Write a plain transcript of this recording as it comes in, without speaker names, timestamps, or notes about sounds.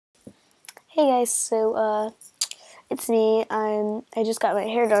Hey guys, so it's me. I just got my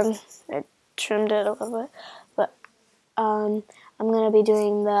hair done. I trimmed it a little bit, but I'm gonna be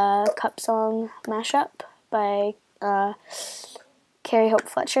doing the Cup Song mashup by Carrie Hope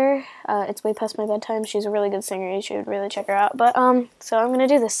Fletcher. It's way past my bedtime. She's a really good singer. You should really check her out. But so I'm gonna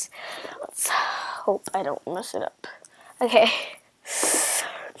do this. Let's hope I don't mess it up. Okay.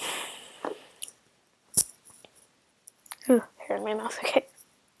 Ooh, hair in my mouth. Okay.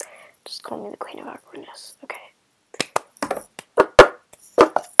 Just call me the queen of awkwardness. Okay.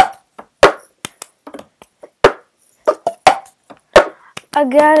 I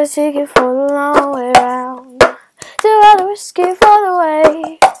got a ticket for the long way round, too rather risky for the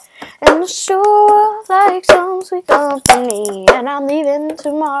way, and the sure like some sweet company. And I'm leaving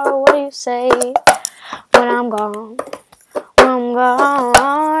tomorrow. What do you say? When I'm gone, when I'm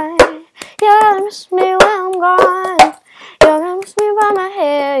gone, you're gonna miss me when I'm gone. You're gonna miss me by my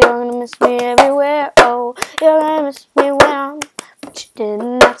hair. You're gonna miss me everywhere. Oh, you're gonna miss me when I'm. But you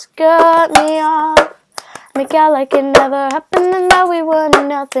didn't have to cut me off. Make out like it never happened and that we were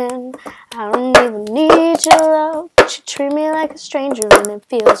nothing. I don't even need your love, but you treat me like a stranger and it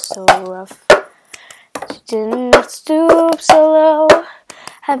feels so rough. You didn't have to stoop so low.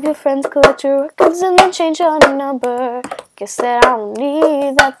 Have your friends collect your records and then change your number. Guess that I don't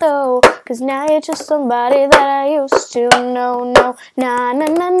need that though, cause now you're just somebody that I used to know. No, na na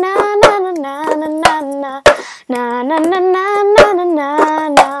na na na na na na na na na na na na na na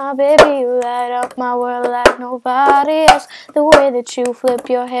na. Baby, you light up my world like nobody else. The way that you flip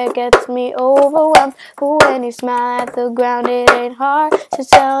your hair gets me overwhelmed. But when you smile at the ground, it ain't hard to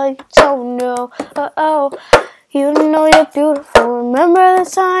tell you don't know. Oh, you know you're beautiful. Remember the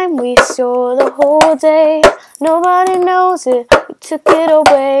time we saw the whole day? Nobody knows it. We took it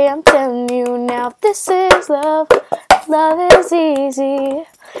away. I'm telling you now, this is love. Love is easy.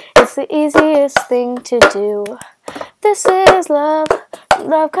 It's the easiest thing to do. This is love.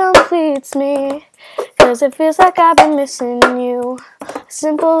 Love completes me. Cause it feels like I've been missing you. A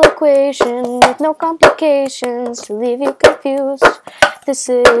simple equation with no complications to leave you confused. This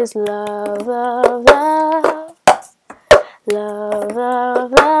is love, love, love. Love,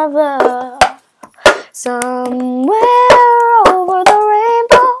 love, love, love. Somewhere over the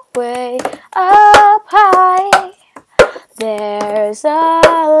rainbow, way up high, there's a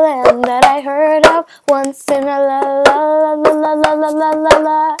land that I heard of once in a la la la la la la la la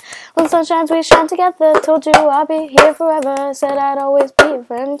la. When sun shines, we shine together. Told you I'll be here forever. Said I'd always be a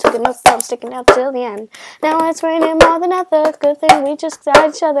friend. Took an oath, I'm sticking out till the end. Now it's raining more than ever. Good thing we just got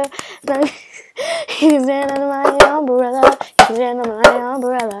each other. You can stand under my umbrella. You can stand under my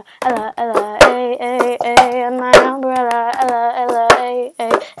umbrella. Ella, Ella, ay, ay, ay, under my umbrella. Ella, Ella, ay,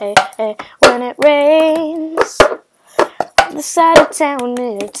 ay, ay, ay. When it rains, the side of town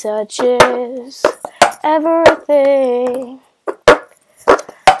it touches everything.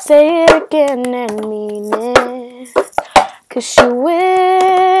 Say it again and mean it, cause she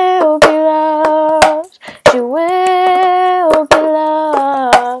will be loved. She will be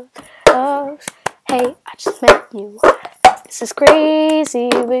loved. Hey, I just met you. This is crazy,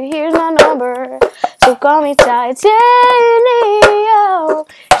 but here's my number. So call me titanium.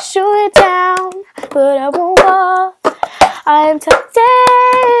 Shoot it down, but I won't fall. I am titanium.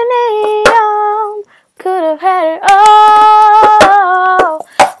 Could have had it all.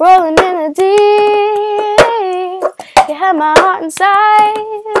 Rolling in the deep. You had my heart inside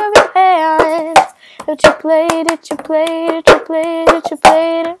of your hands. But you played it, you played it, you played it, you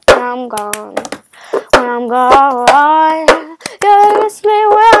played it. When I'm gone, when I'm gone, you're gonna miss me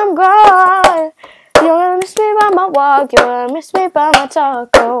when I'm gone. You're gonna miss me by my walk, you're gonna miss me by my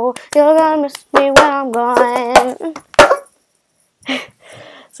taco. You're gonna miss me when I'm gone.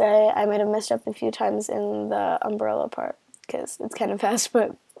 Sorry, I might have messed up a few times in the umbrella part because it's kind of fast,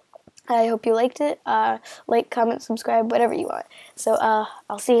 but I hope you liked it. Like, comment, subscribe, whatever you want. So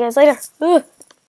I'll see you guys later. Ugh.